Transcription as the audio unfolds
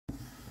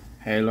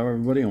Hello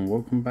everybody and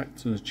welcome back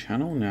to the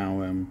channel.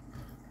 Now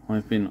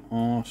I've been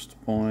asked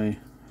by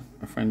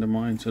a friend of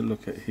mine to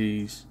look at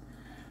his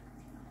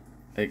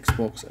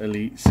Xbox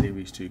Elite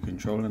Series 2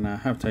 controller. Now I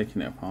have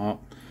taken it apart.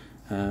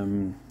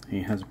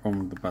 He has a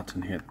problem with the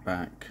button here at the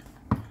back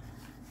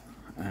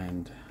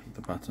and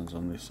the buttons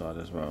on this side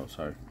as well,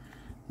 so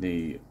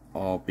the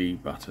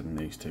RB button,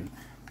 these two.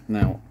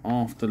 Now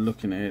after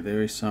looking at it,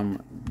 there is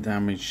some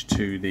damage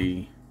to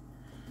the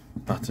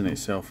button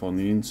itself on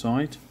the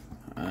inside.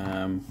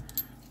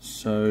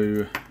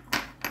 So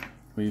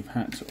we've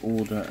had to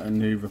order a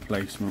new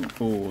replacement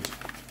board.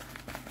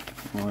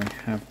 I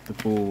have the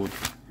board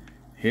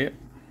here.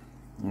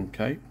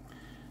 Okay,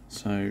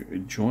 so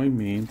join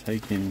me in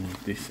taking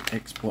this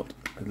Xbox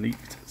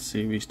Elite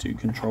Series 2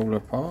 controller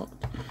apart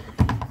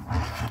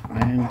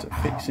and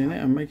fixing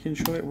it and making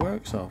sure it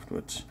works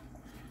afterwards.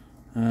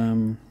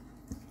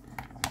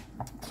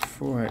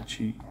 Before I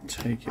actually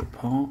take it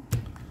apart,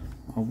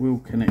 I will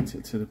connect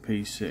it to the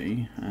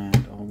PC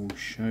and I will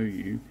show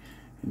you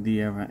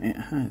the error it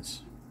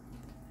has.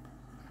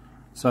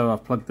 So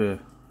I've plugged the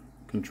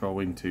control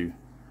into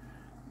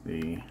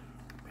the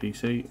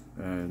PC,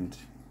 and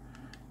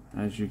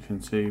as you can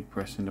see,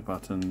 pressing the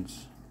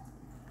buttons,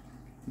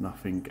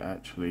 nothing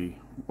actually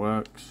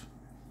works.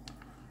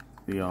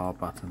 The R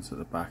buttons at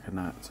the back and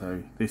that.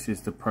 So this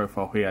is the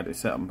profile he had it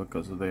set on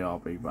because of the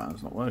RB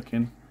buttons not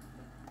working.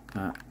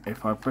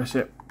 If I press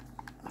it,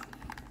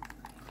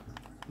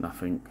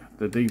 nothing.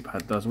 The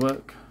D-pad does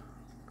work,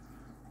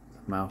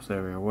 the mouse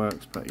area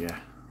works, but yeah,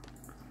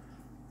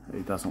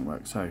 it doesn't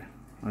work. So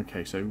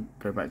okay, so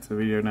go back to the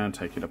video now and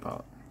take it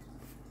apart.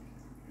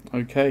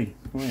 Okay,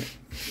 right,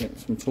 get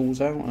some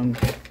tools out and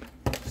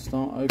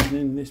start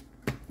opening this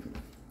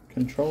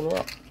controller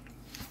up.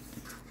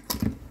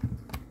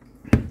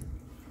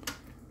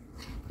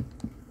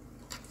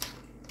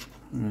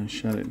 And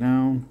shut it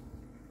down.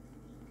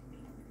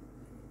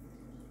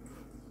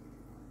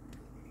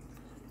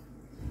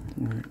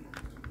 Right.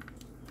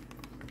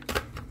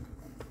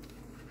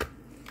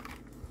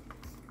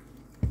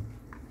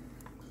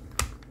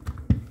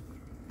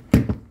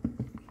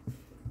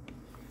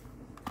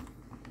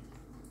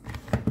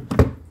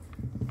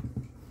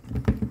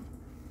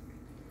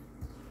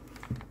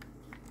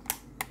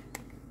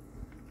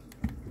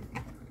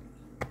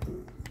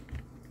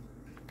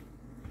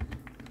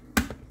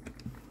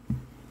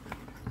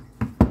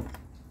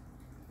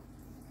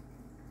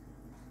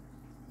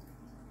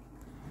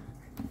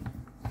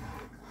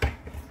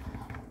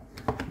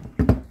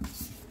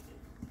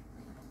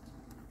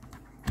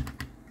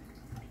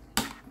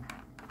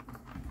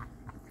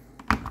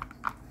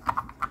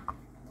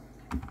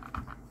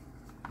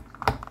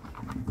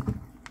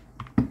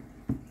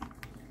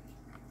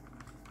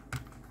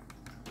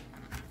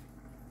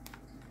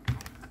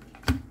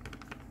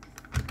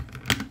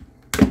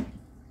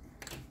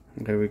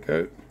 There we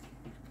go.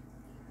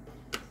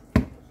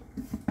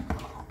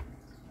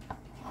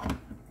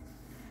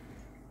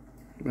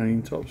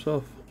 Main tops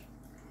off.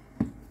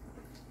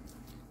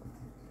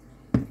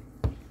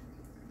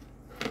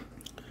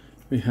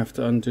 We have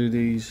to undo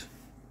these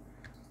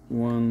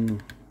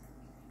 1,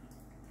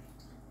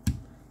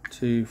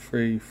 2,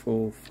 3,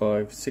 4,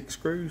 5, 6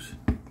 screws.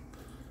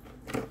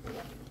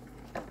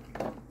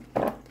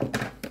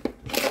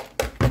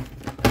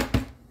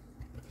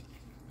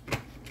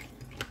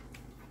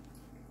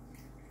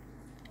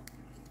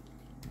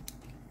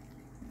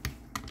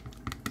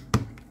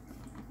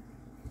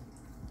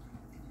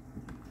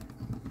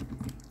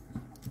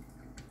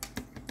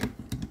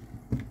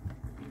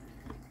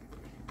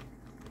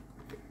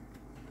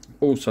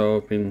 Also,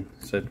 I've been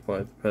said by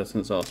the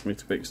person that's asked me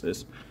to fix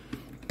this,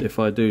 if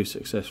I do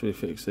successfully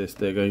fix this,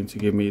 they're going to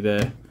give me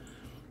their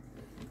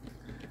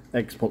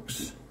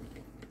Xbox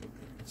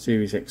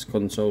Series X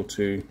console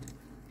to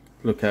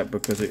look at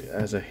because it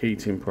has a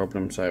heating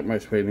problem, so it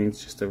most really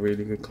needs just a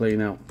really good clean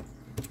out.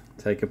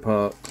 Take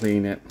apart,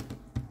 clean it,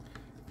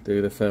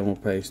 do the thermal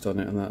paste on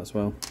it and that as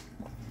well.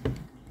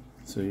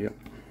 So yep,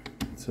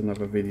 it's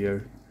another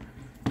video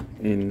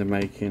in the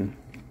making.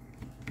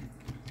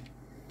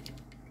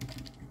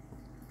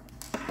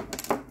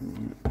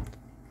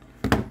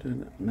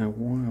 Now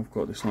while I've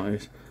got this like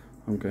this,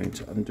 I'm going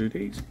to undo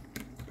these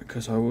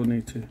because I will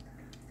need to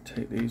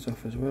take these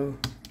off as well.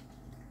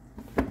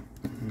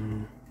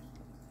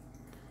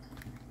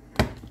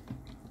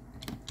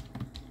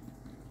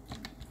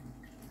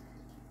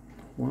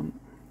 One.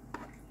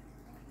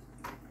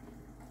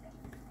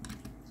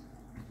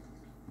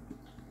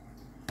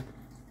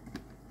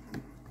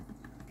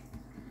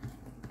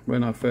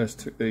 When I first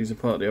took these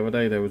apart the other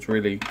day, they was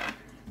really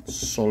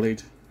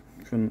solid.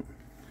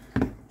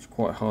 It's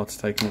quite hard to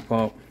take them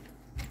apart.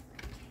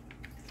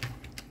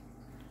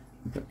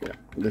 But yeah,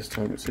 this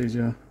time it's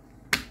easier.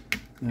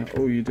 Now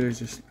all you do is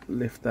just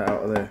lift that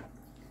out of there.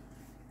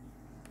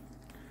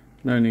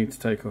 No need to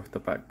take off the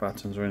back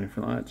buttons or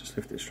anything like that, just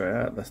lift it straight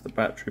out. That's the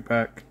battery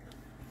pack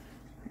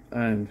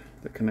and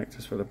the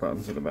connectors for the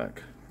buttons at the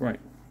back. Right,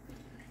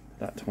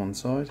 that to one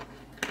side.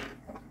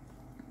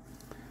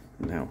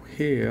 Now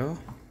here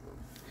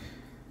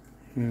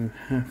you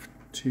have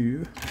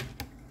to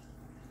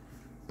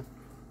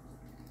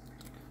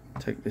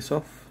take this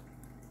off,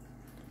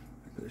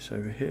 put this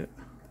over here.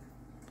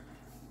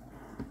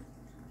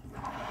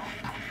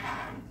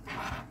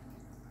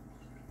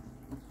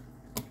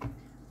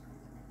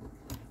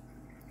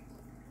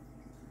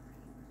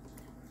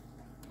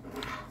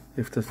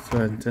 Lift the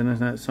thread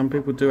antenna. Some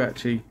people do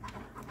actually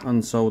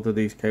unsolder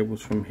these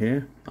cables from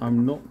here.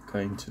 I'm not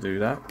going to do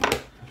that.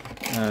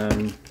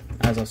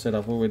 As I said,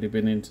 I've already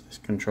been into this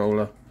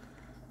controller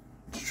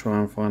to try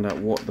and find out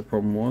what the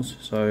problem was.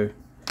 So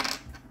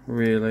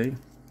really,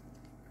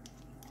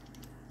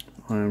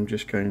 I am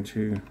just going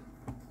to,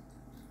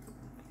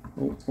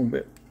 a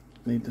bit,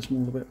 need the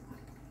smaller bit,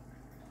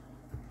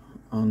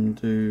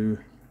 undo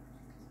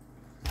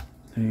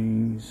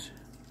these.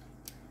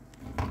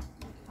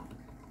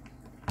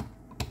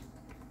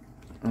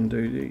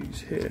 Undo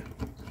these here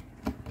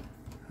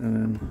and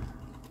then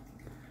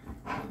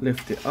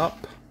lift it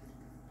up.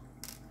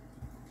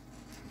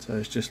 So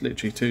it's just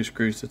literally 2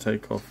 screws to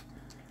take off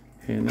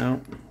here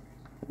now,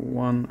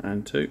 1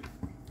 and 2,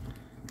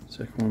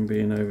 second one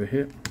being over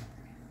here.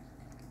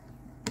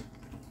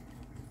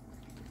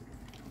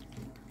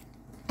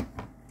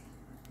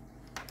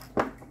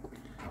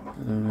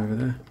 And then over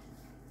there.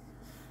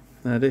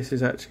 Now this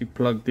is actually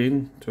plugged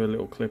in to a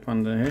little clip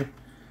under here.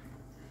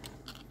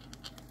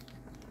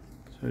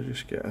 So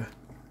just get one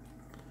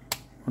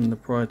of the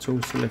pry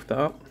tools to lift it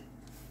up.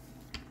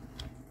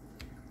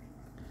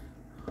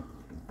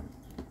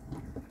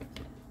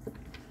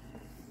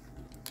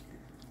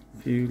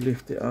 If you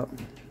lift it up,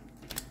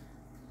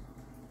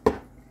 I'm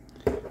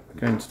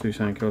going to do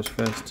something else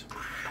first.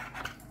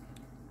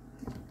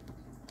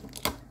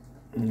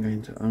 I'm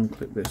going to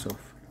unclip this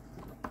off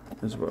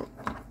as well.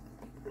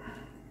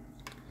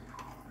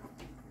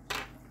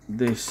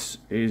 This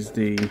is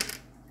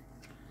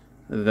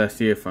that's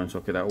the earphone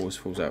socket that always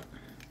falls out.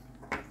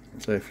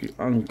 So if you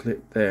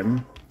unclip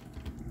them,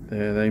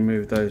 there, they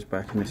move those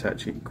back, and it's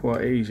actually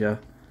quite easier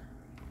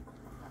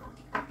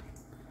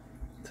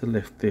to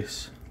lift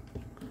this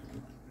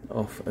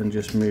off and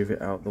just move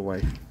it out the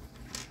way.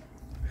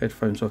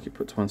 Headphone socket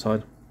put to one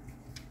side.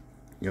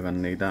 You're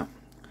going to need that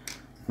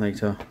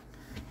later.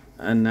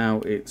 And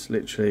now it's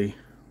literally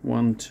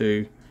 1,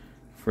 2,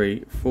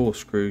 3, 4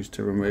 screws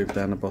to remove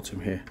down the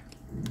bottom here.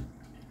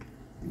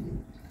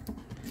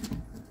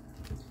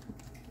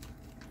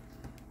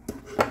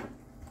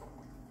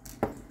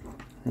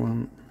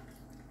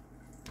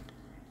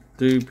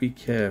 Do be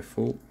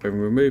careful when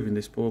removing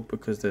this board,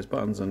 because there's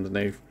buttons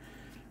underneath.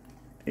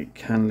 It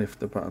can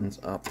lift the buttons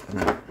up and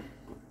out.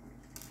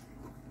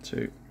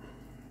 2,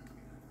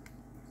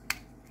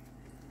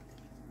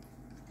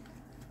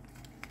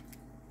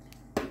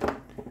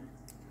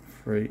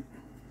 3,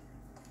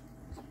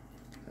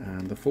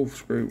 and the 4th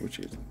screw, which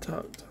is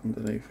tucked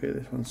underneath here.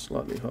 This one's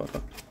slightly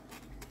harder.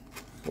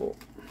 4.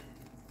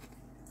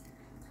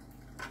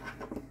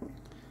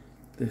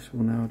 This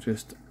will now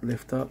just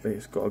lift up.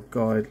 It's got a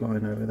guide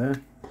line over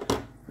there,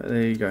 but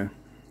there you go.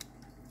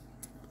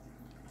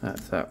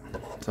 That's that.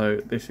 So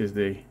this is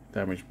the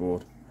damaged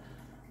board.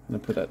 I'm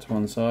going to put that to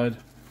one side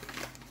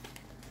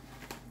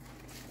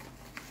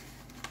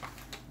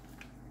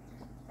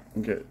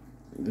and get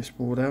this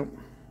board out.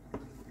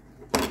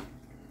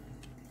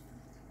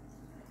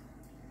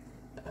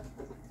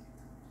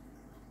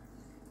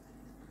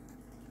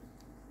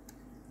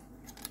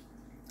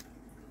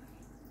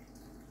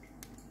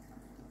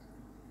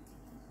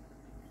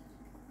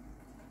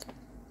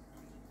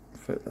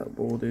 Fit that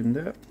board in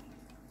there.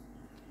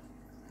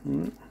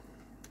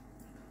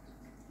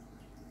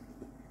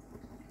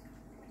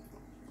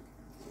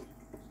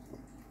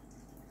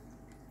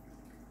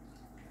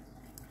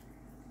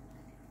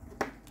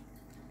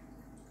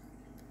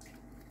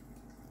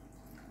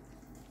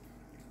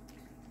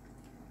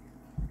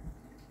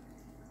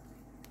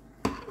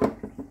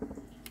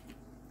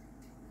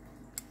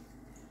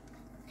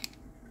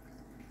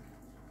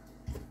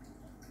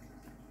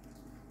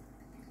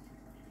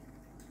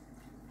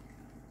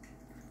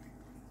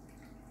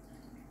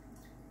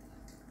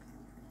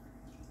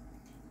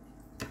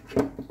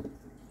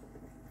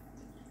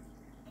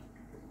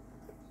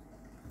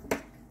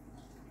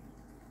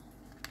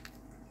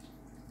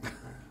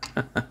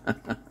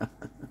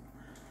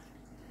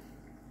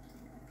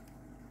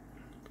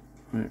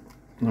 Right,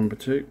 number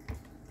 2.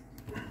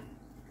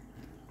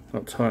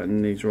 Not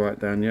tightening these right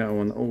down yet. I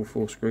want all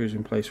 4 screws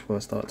in place before I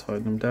start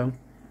tightening them down.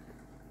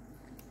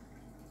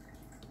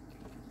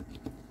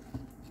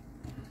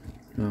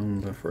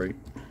 Number 3.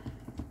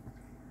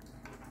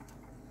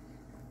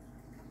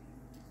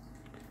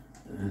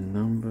 And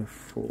number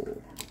 4.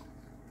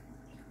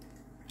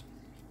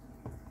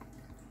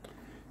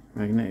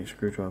 Magnetic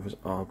screwdrivers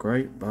are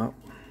great, but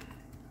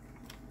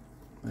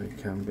they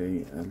can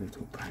be a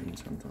little pain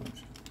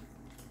sometimes.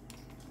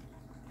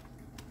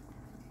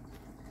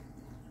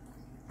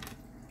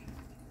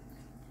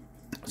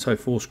 So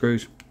 4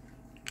 screws.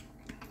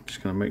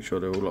 Just going to make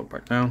sure they're all locked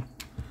back down.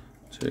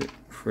 2,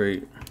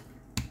 3,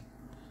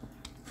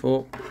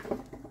 4.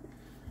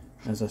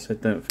 As I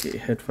said, don't forget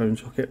your headphone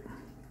socket,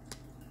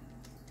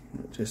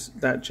 which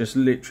that just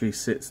literally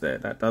sits there.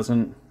 That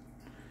doesn't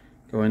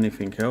go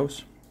anything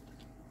else.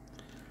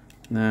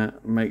 Now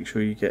make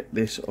sure you get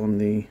this on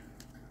the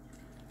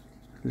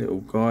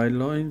little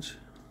guidelines,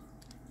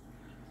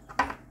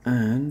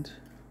 and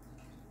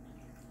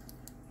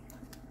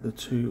the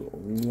two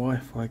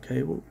Wi-Fi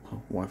cable,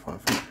 Wi-Fi,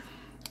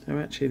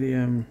 they're actually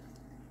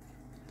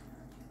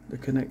the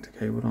connector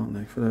cable, aren't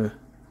they? For the,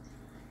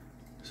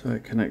 so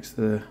it connects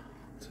to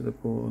the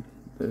board,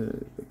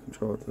 the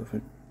controller to the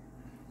thing.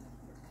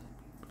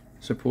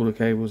 So pull the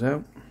cables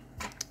out.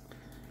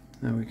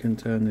 Now we can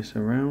turn this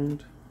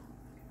around.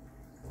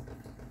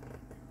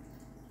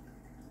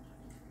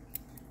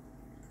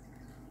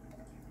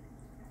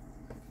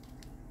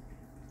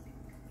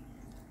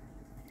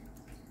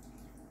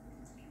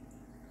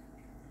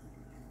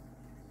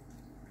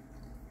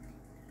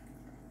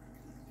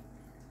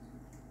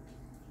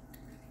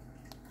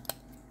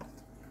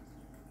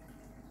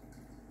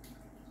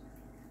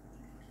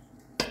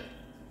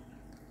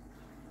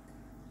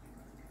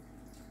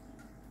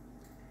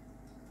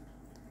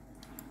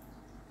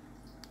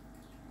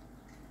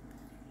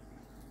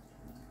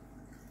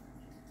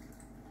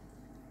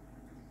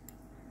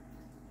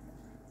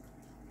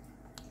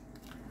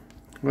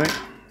 Right,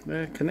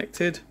 they're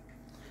connected.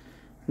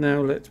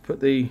 Now let's put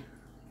the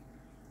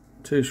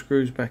two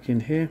screws back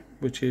in here,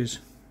 which is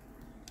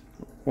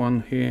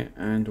one here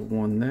and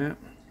one there.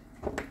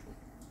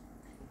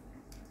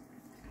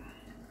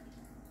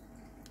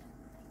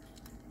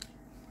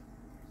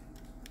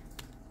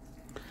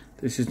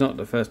 This is not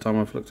the first time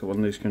I've looked at one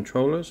of these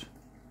controllers,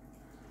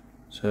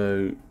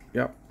 so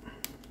yep,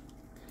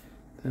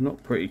 they're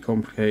not pretty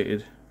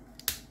complicated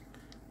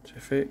to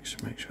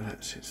fix. Make sure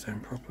that sits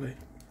down properly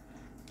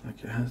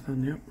like it has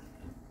done. Yep.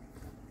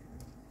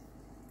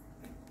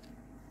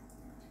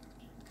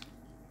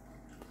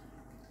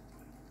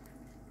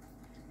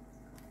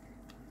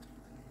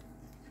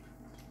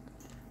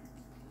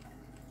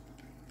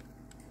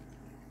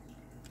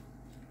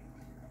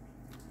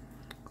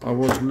 I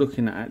was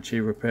looking at actually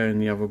repairing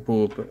the other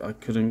board, but I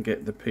couldn't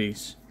get the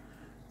piece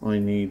I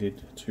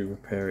needed to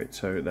repair it,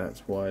 so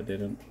that's why I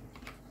didn't.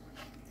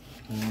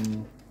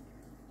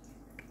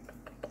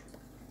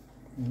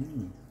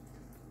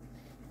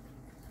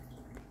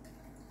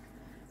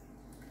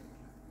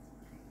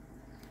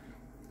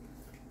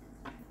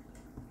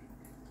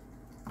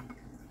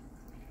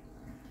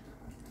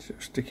 So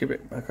stick a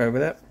bit back over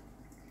that.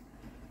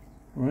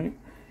 Right.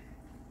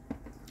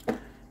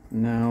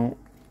 Now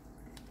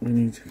we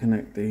need to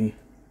connect the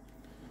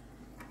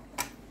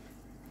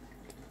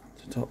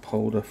top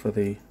holder for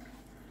the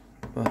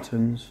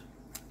buttons.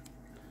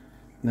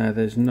 Now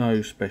there's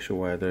no special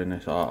way of doing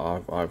this.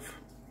 I've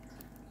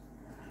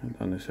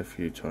done this a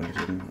few times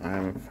and I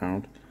haven't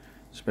found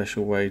a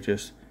special way.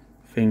 Just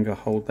finger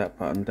hold that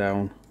button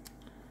down,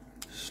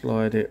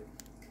 slide it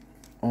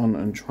on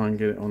and try and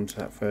get it onto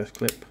that first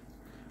clip.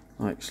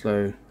 Like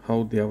slow,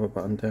 hold the other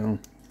button down,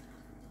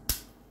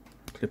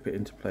 clip it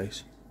into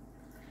place,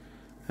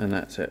 and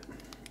that's it.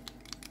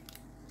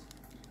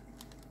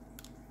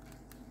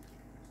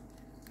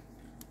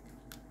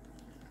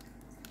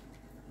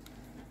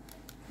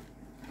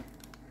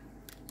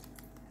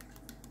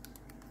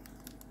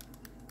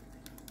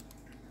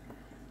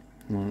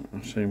 Right,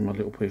 I've seen my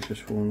little piece has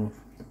fallen off.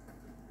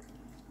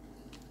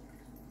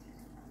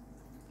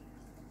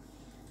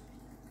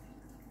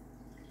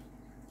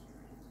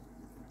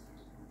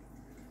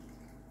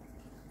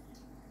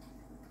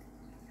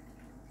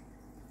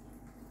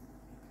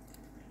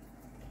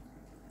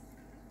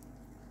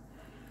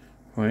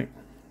 Right,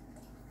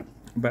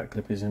 back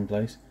clip is in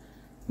place.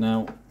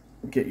 Now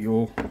get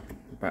your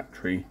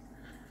battery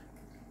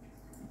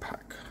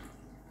pack.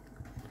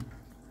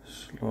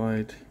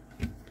 Slide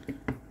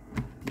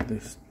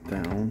this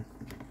down,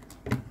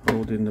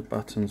 holding the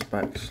buttons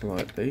back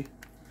slightly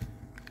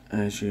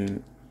as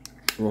you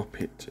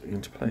drop it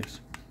into place,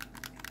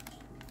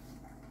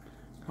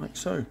 like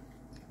so.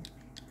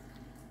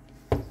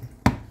 At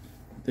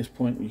this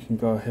point you can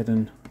go ahead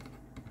and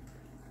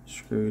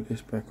screw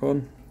this back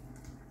on.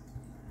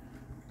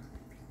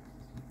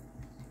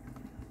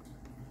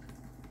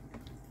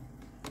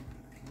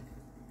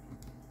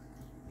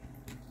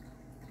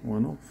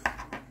 One off,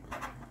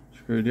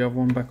 screw the other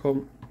one back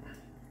on.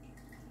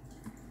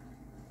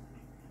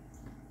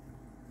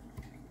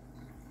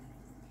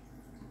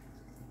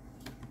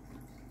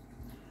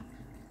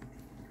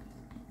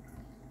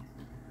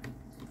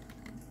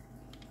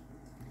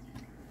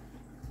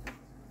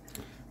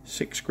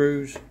 Six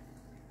screws.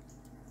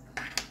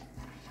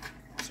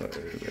 So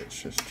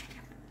let's just,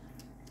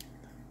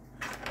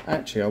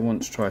 actually I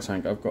want to try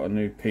something. I've got a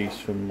new piece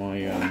from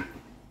my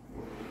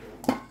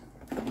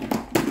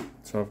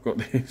so I've got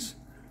this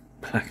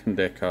Black &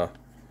 Decker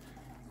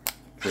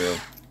drill,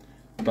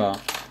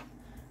 but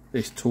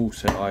this tool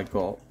set I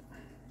got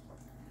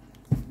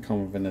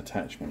come with an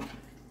attachment.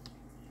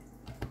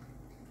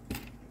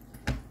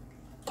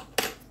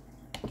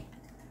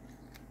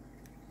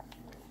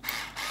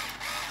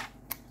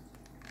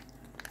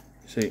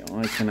 See,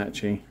 I can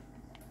actually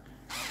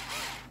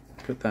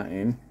put that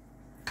in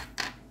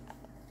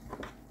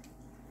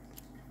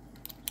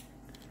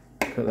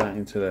put that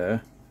into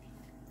there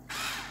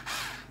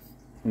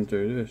and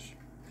do this.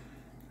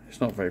 It's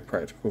not very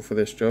practical for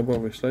this job,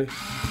 obviously.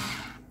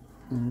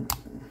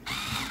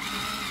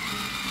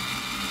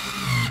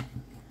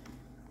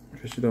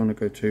 Because you don't want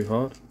to go too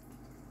hard.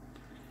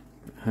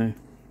 But hey.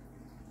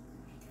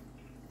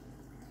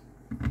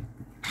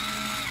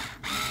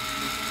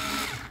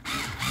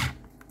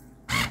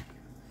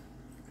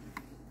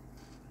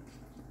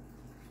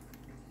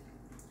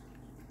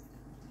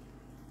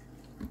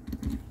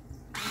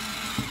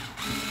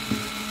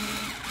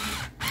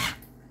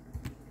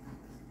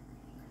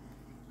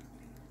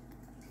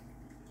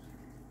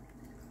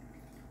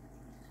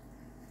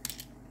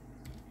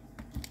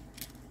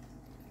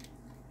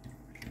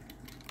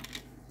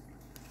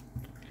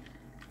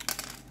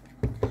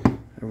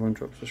 Everyone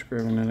drops a screw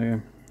in there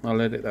again. I'll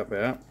edit that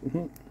bit out.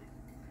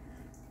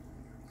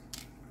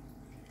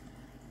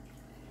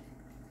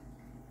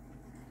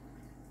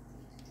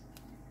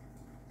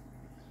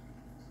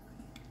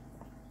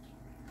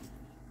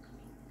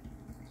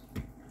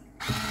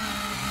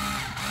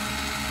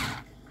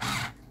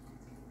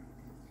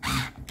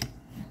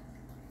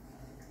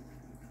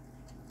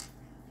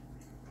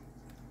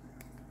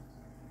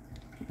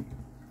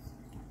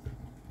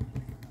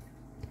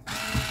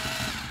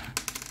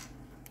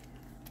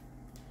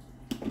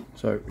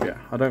 So yeah,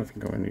 I don't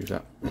think I'm going to use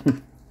that.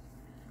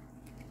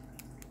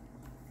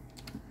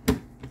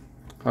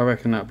 I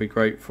reckon that'd be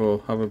great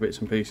for other bits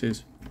and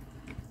pieces,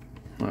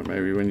 like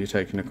maybe when you're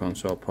taking a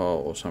console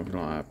apart or something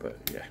like that,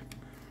 but yeah,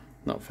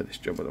 not for this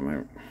job at the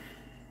moment.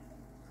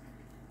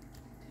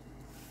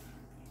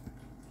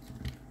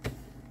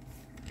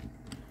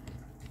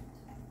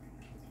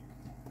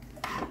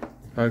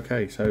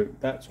 Okay, so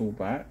that's all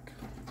back.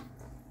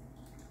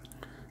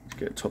 Let's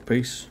get a top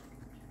piece.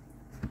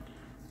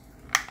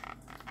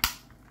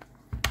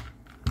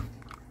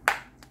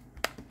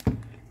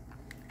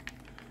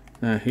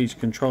 Now his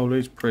controller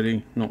is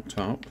pretty knocked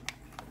up,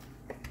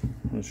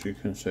 as you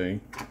can see.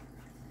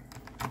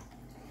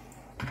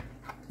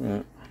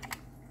 But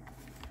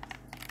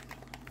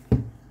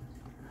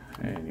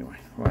anyway,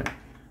 right,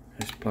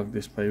 let's plug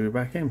this baby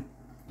back in.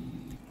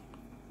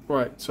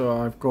 Right, so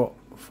I've got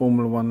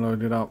Formula 1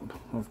 loaded up.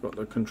 I've got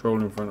the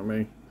control in front of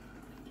me.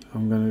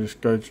 I'm going to just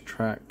go to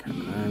track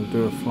and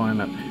do a flying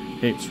lap.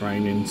 It's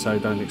raining, so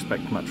don't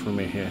expect much from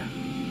me here.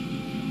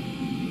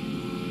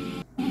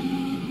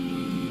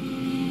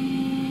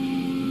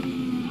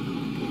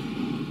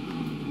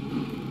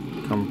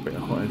 Come a bit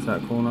hot into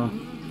that corner.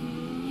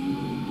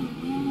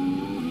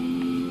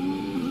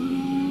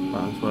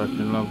 Button's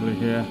working lovely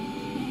here.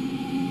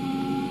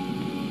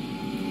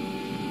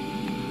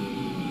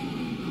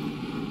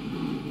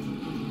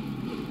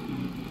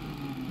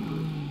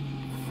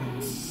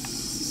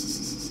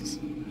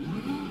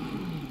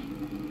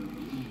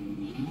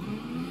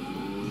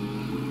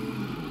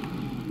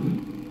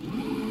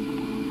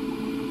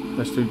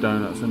 Let's do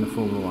donuts in the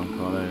Formula 1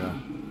 car, there you go.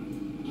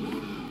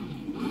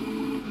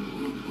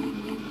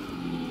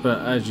 But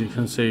as you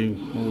can see,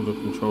 all the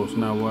controls are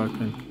now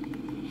working.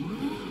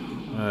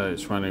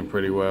 It's running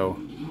pretty well.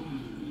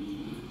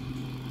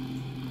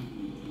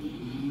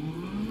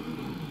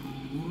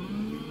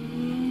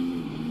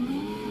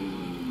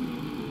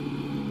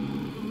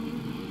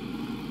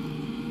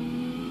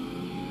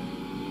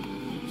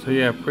 So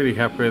yeah, pretty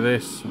happy with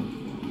this.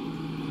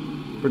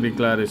 Pretty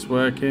glad it's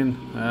working.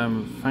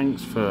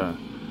 Thanks for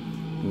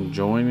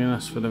joining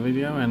us for the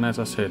video, and as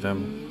I said,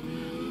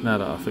 now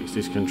that I fixed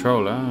this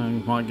controller, I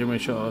might give me a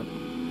shot at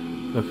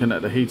looking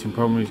at the heating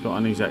problem he's got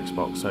on his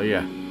Xbox. So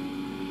yeah,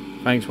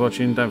 thanks for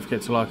watching. Don't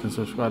forget to like and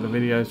subscribe to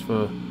videos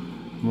for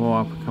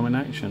more upcoming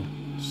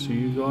action. See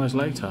you guys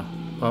later.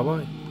 Bye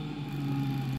bye.